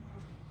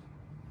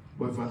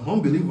 But if an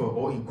unbeliever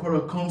or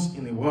inquirer comes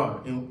in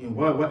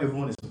while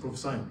everyone is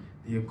prophesying,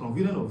 they are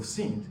convicted of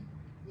sin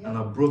and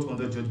are brought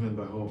under judgment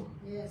by all,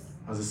 Yes.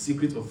 as the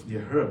secret of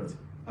their heart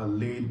are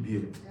laid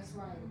bare. That's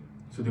right.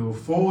 So they will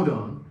fall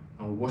down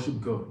and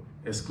worship God,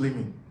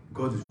 exclaiming,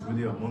 God is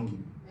really among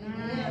you.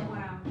 Amen.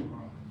 Wow.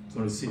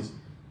 26.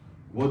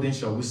 What then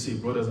shall we say,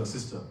 brothers and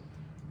sisters?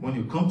 When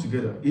you come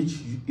together,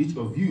 each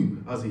of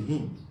you has a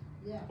hymn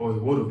Yeah. or a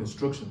word of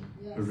instruction,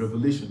 Yes. a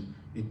revelation,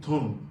 a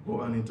tongue,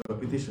 or an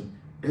interpretation.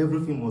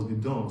 Everything must be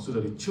done so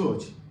that the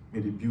church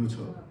may be built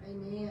up.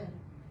 Amen.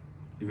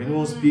 If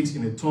anyone speaks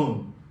in a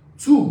tongue,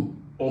 2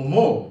 or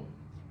more,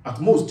 at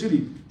most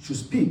 3, should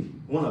speak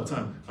one at a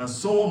time, and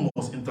someone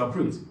must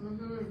interpret.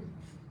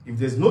 If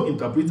there's no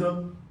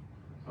interpreter,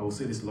 I will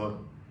say this louder.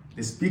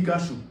 The speaker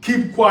should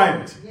keep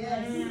quiet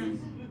Yes.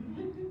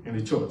 in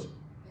the church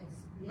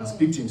and Yes.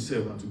 speak to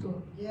himself and to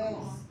God. Yes.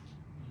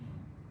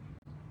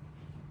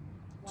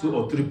 2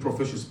 or 3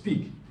 prophets should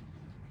speak,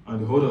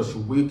 and the others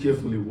should weigh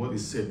carefully what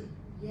is said.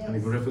 Yes. And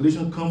if a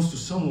revelation comes to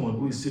someone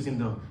who is sitting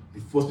down, the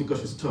first speaker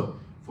should stop.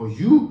 For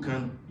you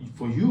can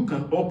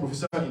all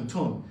prophesy in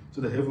turn,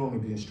 so that everyone may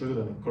be instructed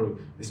and encouraged.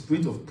 The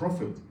spirit of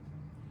prophet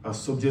are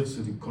subject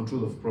to the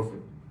control of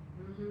prophet.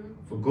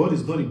 For God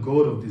is not a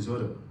God of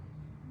disorder,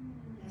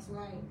 That's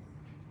right.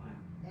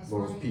 That's but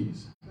right. of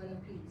peace, But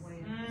of peace.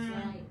 That's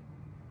right.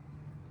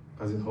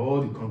 as in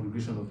all the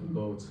congregation of the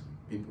Lord's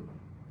people.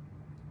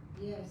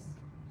 Yes.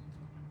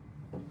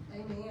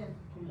 Amen.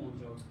 Come on,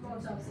 Joe. Come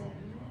on, Tosin.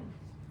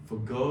 For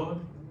God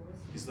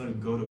is not a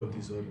God of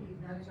disorder.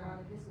 He's not a child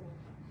of disorder.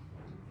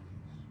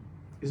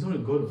 He's not a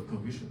God of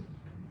confusion.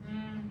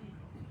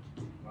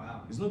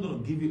 Wow. He's not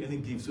going to give you any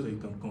gift so that you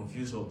can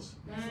confuse us.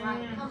 That's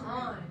right. Come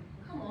on.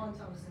 Come on,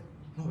 Tosin.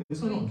 No,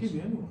 he's not going to give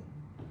you anyone.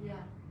 Yeah.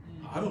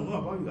 I don't know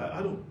about you.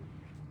 I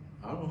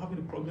don't have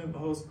any problem.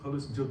 I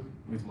always joke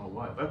with my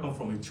wife. I come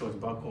from a church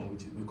back home,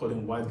 which we call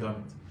them white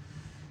garments.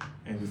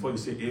 And before you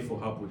say A for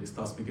apple, they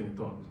start speaking in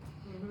tongues.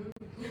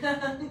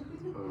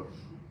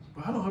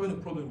 But I don't have any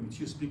problem with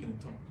you speaking in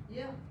tongues.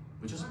 Yeah.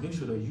 But just make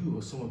sure that you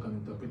or someone can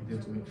interpret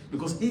them to me.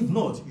 Because if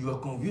not, you are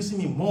confusing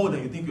me more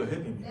than you think you're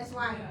helping me. That's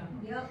right.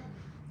 Yep.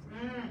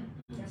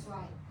 That's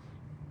right.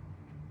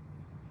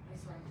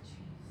 That's right.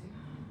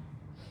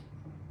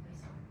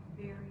 That's right.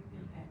 Very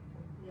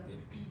impactful. Yep.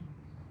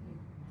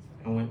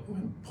 And when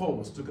Paul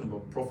was talking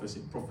about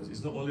prophecy,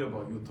 it's not only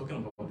about you talking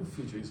about the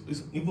future, it's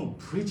even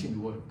preaching the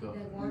word of God.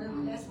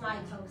 That's right,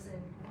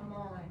 Tosin. Come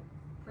on.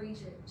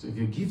 Preach it. So if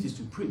your gift is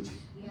to preach,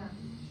 Yeah.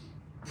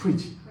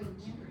 preach.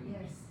 Preach.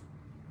 Yes.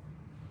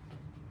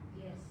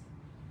 Yes.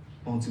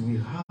 Until we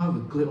have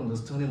a clear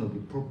understanding of the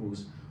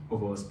purpose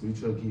of our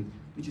spiritual gift,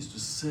 which is to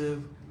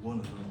serve one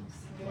another,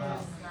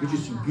 Yes. which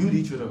is to build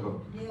each other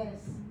up. Yes.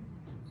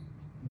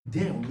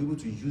 Then we'll be able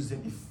to use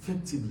them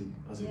effectively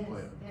as a Yes.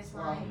 choir. That's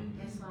right.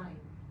 That's right.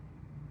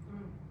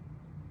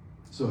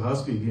 So I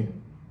ask you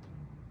again,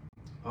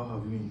 how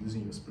have you been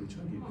using your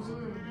spiritual gifts?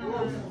 Come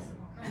on,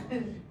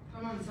 Tosin.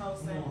 Come on,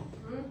 Tosin.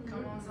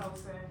 Come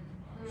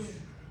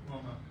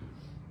on, man.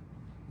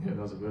 Yeah,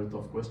 that's a very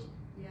tough question.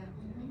 Yeah.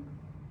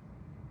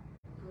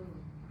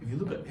 If you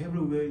look at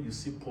everywhere you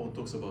see Paul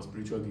talks about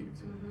spiritual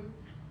gifts,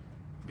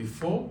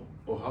 before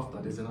or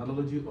after, there's an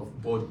analogy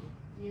of body.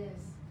 Yes.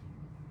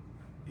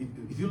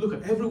 If you look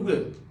at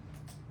everywhere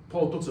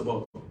Paul talks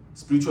about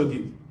spiritual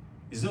gift,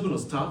 it's not going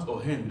to start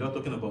or end without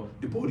talking about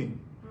the body.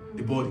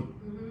 The body.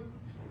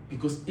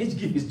 Because each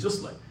gift is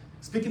just like,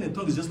 speaking in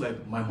tongues is just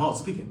like my mouth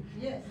speaking.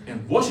 Yes.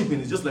 And worshiping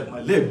is just like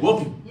my leg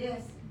walking.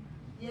 Yes.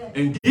 Yes.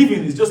 And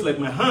giving is just like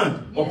my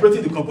hand Yes.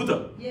 operating the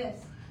computer. Yes.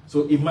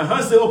 So if my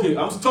hand says, okay,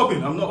 I'm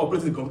stopping, I'm not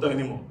operating the computer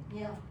anymore.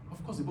 Yeah.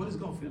 Of course, the body's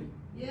going to feel it.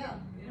 Yeah.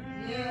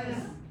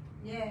 Yes.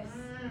 Yes.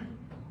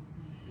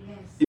 Yes.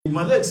 If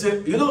my leg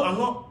says, you know,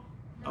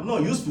 I'm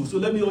not useful, so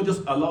let me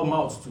just allow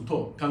mouth to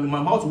talk. Can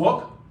my mouth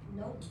walk?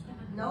 Nope.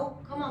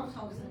 Nope. Come on,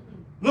 Tosin.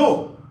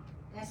 No.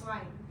 That's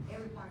right.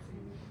 Every part.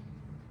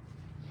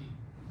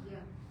 Yeah.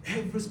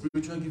 Every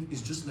spiritual gift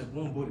is just like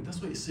one body.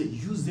 That's why it says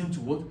use them to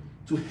what?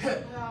 To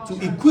help, to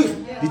equip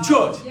the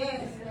church.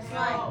 Yes. That's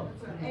right.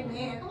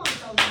 Amen. Come on,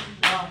 Tosin.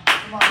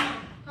 Come on.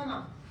 Come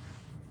on.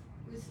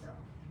 Good stuff.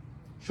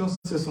 Sean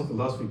said something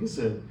last week. He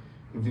said,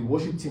 if the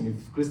worship team,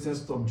 if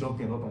Christians stop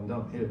jumping up and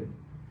down here,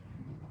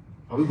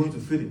 are we going to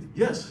feel it?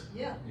 Yes.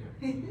 Yeah.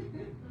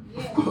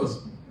 Of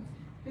course.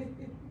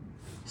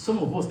 Some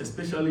of us,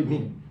 especially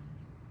me,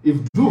 if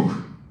you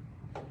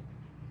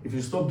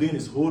stop doing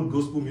his whole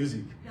gospel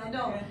music, I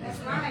know. That's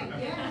right.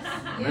 Yes.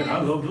 man,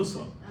 I love those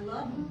songs. I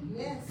love them.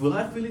 Yes. Will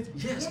I feel it?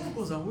 Yes, of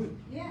course I will.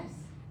 Yes.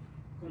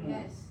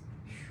 Yes.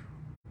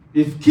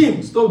 If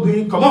Kim stop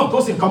doing, come on,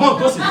 Tosin, come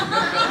on, Tosin.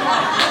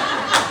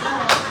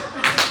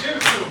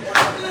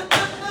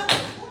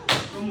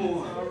 Come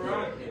on. All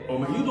right. Oh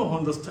man, you don't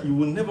understand, you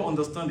will never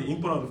understand the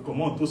importance of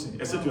come on, Tosin,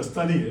 except you're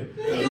standing here.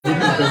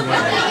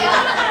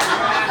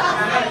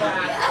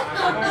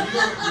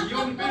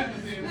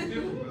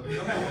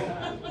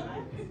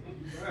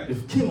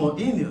 If Kim or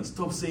India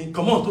stop saying,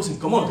 come on, Tosin,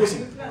 come on,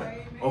 Tosin,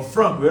 or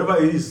Frank, wherever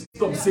it is,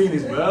 stop saying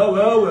it,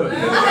 well.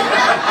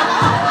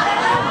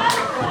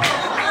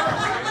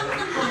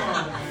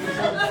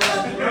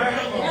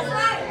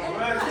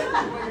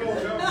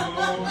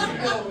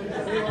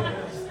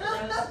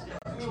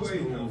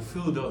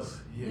 Filled us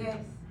here. Yes.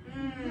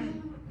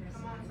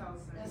 Come on,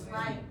 Tosin. That's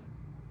right.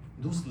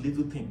 Those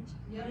little things,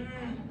 Yep.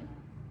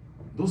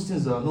 those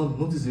things that are not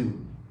noticeable,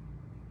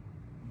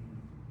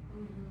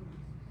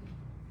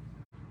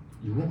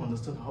 you won't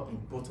understand how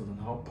important and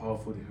how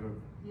powerful they are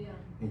Yeah.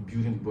 in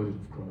building the body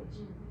of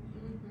Christ.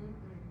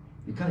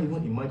 You can't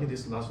even imagine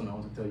this last one I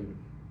want to tell you.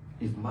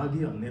 If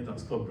Maggie and Nathan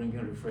stop bringing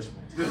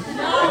refreshments.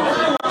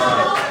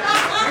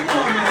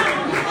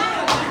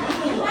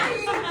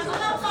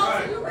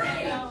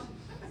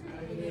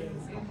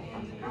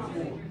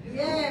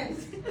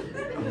 Yes.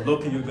 I'm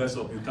locking you guys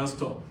up. You can't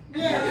stop.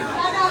 Yes.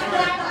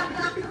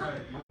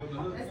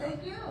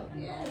 Thank you.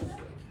 Yes.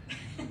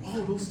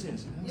 All those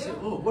things. And say,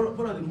 oh, what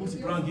are the most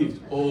important gifts?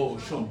 Oh,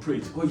 Sean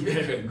preach. Oh,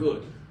 yeah,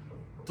 good.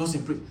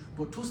 Tosin preach.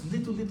 But those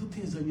little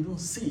things that you don't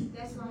see,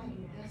 That's right.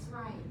 That's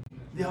right.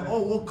 they are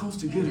all what comes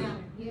together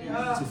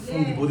Yes. to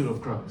form the body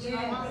of Christ.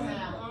 Yes.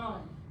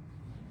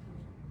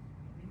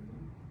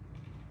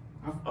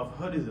 I've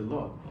heard it a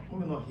lot.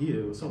 Maybe not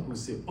here. Some people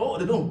say, oh,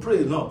 they don't pray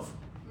enough.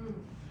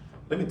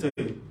 Let me tell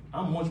you,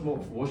 I'm much more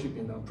of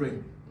worshiping than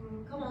praying.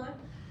 Come on.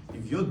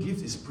 If your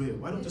gift is prayer,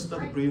 why don't you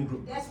start a praying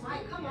group? That's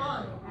right. Come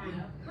on.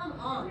 Come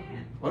on.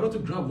 Why don't you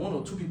grab 1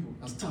 or 2 people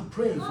and start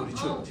praying for the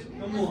church?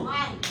 Come on.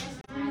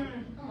 That's right.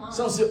 Come on.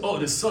 Some say, oh,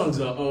 the songs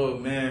are, oh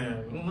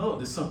man. No,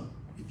 the song.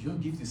 If your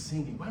gift is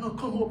singing, why not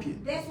come up here?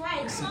 That's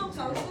right. Come on,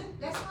 Tosin.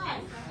 That's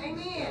right.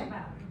 Amen.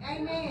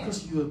 Amen.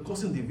 Because you are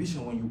causing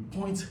division when you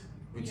point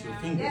with your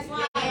finger. That's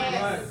right.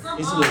 Come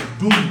Instead on. of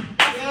doom.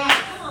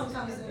 Yeah. Come on,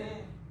 Tosin.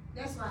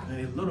 That's right.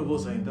 And a lot of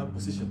us are in that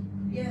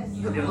position. Yes.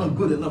 You're not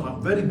good enough.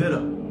 I'm very better.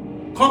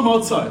 Come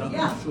outside. I'm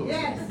Yeah. sure.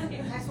 Yes.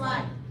 That's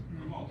right.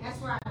 That's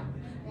right.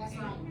 That's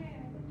right.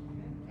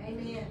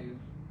 Amen.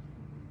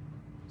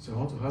 So I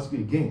want to ask you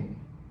again.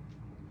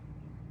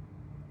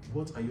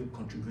 What are you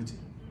contributing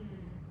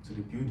to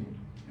the building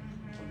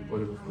of the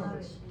body of I love it.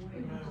 Christ?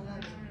 I love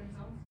it.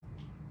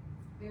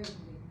 Very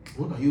good.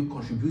 What are you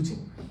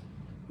contributing?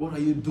 What are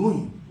you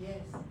doing Yes.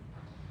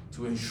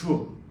 to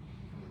ensure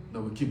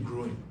that we keep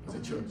growing as a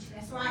church?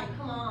 That's right.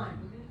 Come on.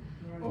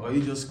 Or are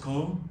you just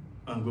come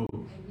and go?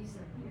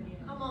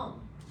 Come on.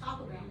 Talk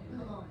about it.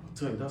 Come on. I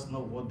tell you, that's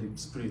not what the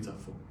spirits are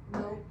for.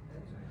 No.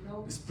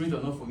 No. The spirits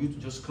are not for you to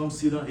just come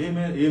sit down,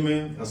 amen,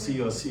 amen, I see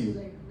you, I see you.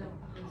 No.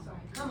 I'm sorry.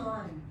 Come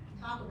on.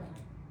 Talk about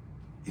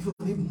it. Even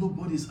if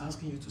nobody is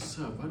asking you to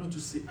serve, why don't you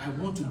say, I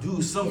want to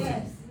do something?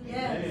 Yes.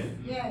 Yes.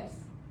 Yes.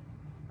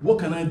 What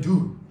can I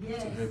do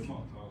Yes. to help you?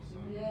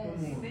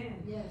 Yes.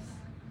 Yes.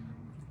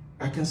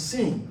 I can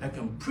sing, I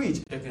can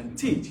preach, I can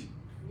teach.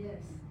 Yes.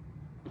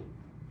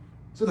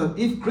 So that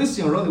if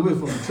Christians run away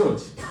from the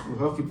church,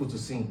 we'll have people to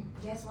sing.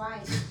 That's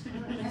right.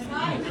 That's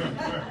right.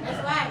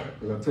 That's right.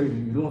 But I tell you,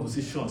 you don't want to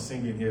see Sean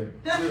singing here.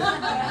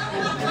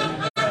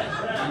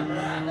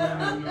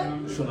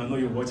 Sean, I know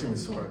you're watching me,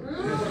 sorry.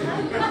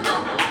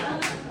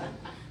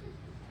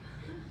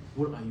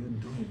 What are you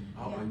doing?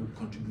 How are you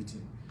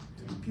contributing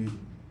to the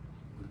building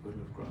of the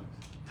body of Christ?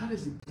 That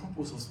is the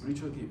purpose of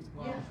spiritual gift.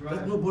 Yeah.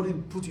 Let nobody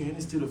put you in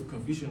any state of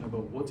confusion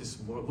about what is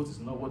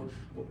not what.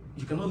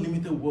 You cannot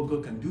limit what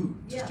God can do.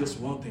 It's Yeah. just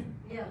one thing.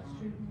 Yeah.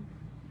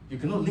 You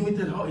cannot limit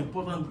how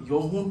important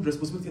your own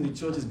responsibility in the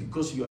church is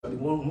because you are the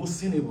one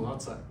most sinnable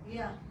outside.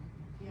 Yeah.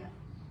 Yeah.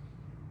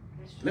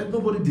 That's true. Let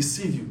nobody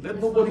deceive you. Let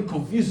nobody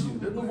confuse you.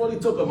 Let nobody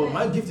talk about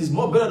my gift is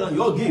more better than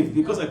your gift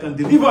because I can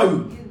deliver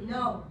you. You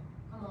know.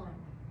 Come on.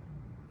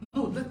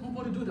 No, let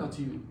nobody do that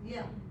to you.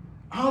 Yeah.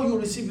 How you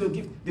receive your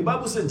gift. The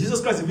Bible says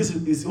Jesus Christ is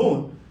his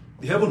own,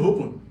 the heaven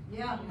opened,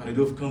 Yeah. and the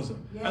door comes down.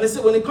 Yeah. And he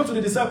said, when he comes to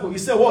the disciples, he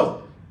said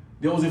what?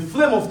 There was a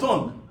flame of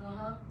tongue.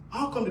 Uh-huh.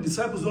 How come the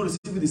disciples don't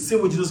receive it the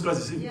same way Jesus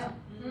Christ received it? Yeah.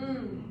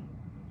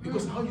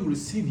 Because how you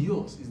receive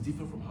yours is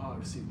different from how I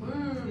receive mine.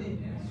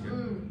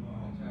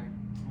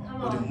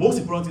 Come But the on. most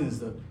important thing is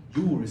that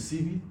you will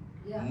receive it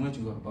Yeah. the moment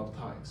you are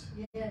baptized.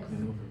 Yes. In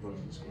the name of the Lord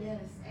Jesus Christ.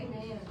 Yes.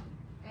 Amen.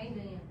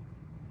 Amen.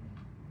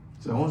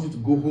 So I want you to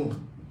go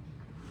home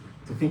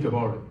to think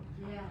about it.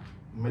 Yeah.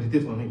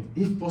 Meditate on it.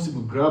 If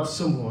possible, grab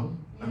someone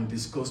and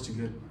discuss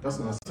together. That's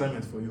an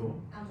assignment for you all.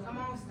 Come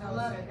on. I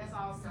love it. That's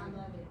awesome. I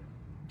love it.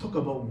 Talk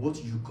about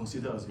what you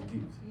consider as a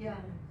gift Yeah.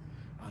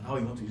 and how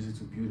you want to use it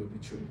to build up the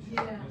church.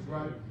 Yeah. That's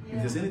right. If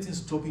there's anything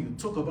stopping you,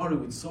 talk about it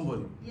with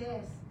somebody.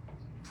 Yes.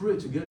 Pray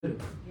together.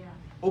 Yeah.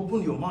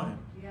 Open your mind.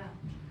 Yeah.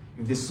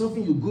 If there's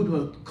something you're good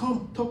at,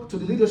 come talk to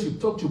the leadership,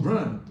 talk to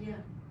Brian. Yeah.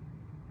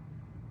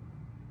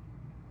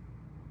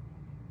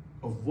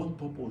 Of what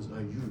purpose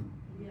are you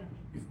Yeah.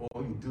 if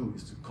all you do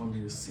is to come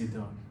here, sit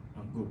down,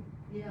 and go?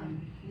 Yeah.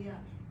 Yeah.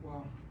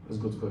 Wow. Let's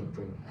go to God and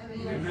pray.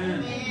 Amen.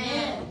 Amen.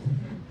 Amen.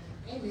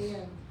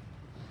 Amen.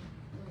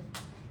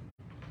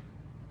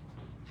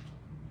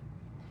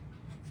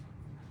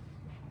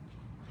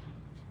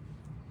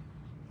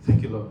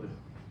 Thank you, Lord.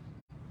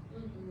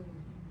 Mm-hmm.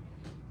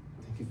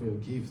 Thank you for your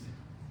gift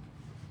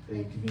that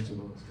you're giving to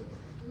us, God.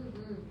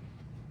 Mm-hmm.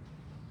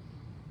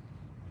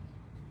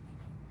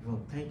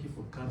 Lord, thank you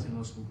for counting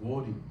us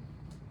worthy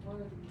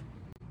Worthy.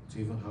 to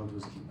even have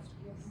those gifts.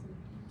 Yes.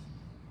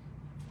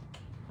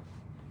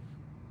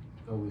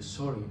 God, we're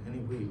sorry in any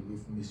way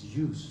we've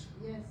misused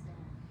Yes.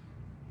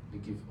 the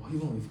gift, or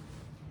even we've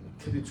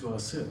kept it to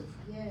ourselves.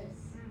 Yes.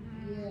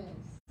 Yes.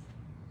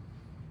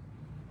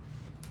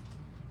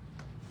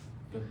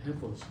 God,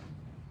 help us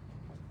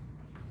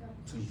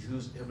to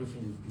use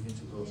everything you've given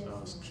to us, Yes, our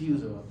Lord.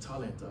 skills, our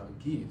talent, our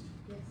gift,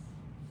 Yes.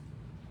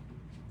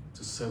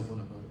 to serve one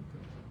another.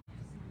 God.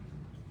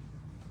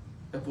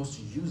 Help us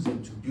to use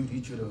them to build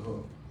each other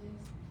up. Yes.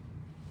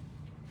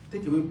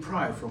 Take away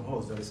pride from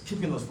us that is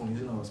keeping us from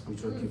using our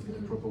spiritual gift in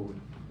a proper way.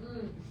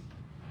 Mm.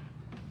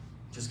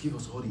 Just give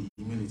us all the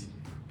humility.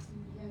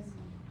 Yes.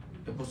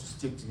 Help us to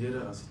stick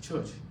together as a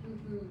church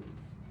Mm-hmm.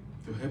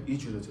 to help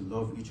each other, to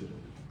love each other.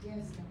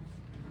 Yes.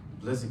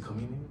 Bless the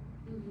communion.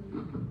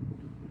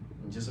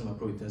 Mm-hmm. In Jesus' name I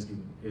pray with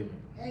thanksgiving. Amen.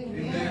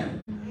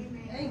 Amen.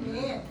 Amen.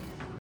 Amen.